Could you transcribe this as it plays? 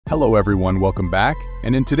Hello everyone, welcome back.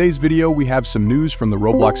 And in today's video, we have some news from the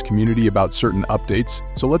Roblox community about certain updates,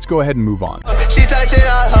 so let's go ahead and move on. She touching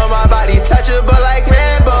all my body, touchable like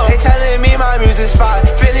Rambo. They telling me my music's fine,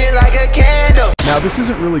 feeling like a candle. Now, this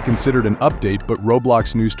isn't really considered an update, but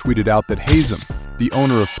Roblox News tweeted out that Hazem, the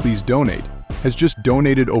owner of Please Donate, has just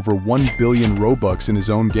donated over 1 billion Robux in his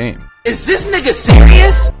own game. Is this nigga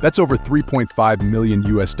serious? That's over 3.5 million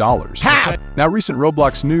US dollars. How? Now, recent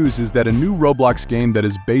Roblox news is that a new Roblox game that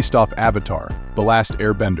is based off Avatar, The Last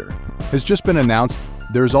Airbender, has just been announced.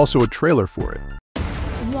 There's also a trailer for it.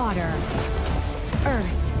 Water,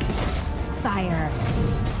 earth, fire,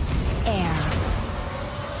 air.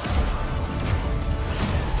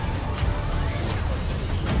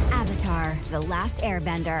 Avatar, The Last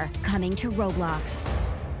Airbender, coming to Roblox.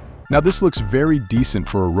 Now, this looks very decent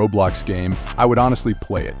for a Roblox game. I would honestly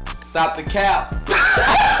play it. Stop the cap. Stop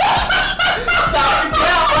the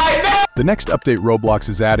cap right now. The next update Roblox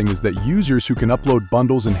is adding is that users who can upload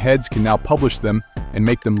bundles and heads can now publish them and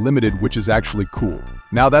make them limited, which is actually cool.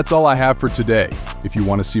 Now, that's all I have for today. If you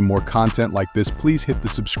want to see more content like this, please hit the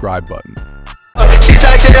subscribe button.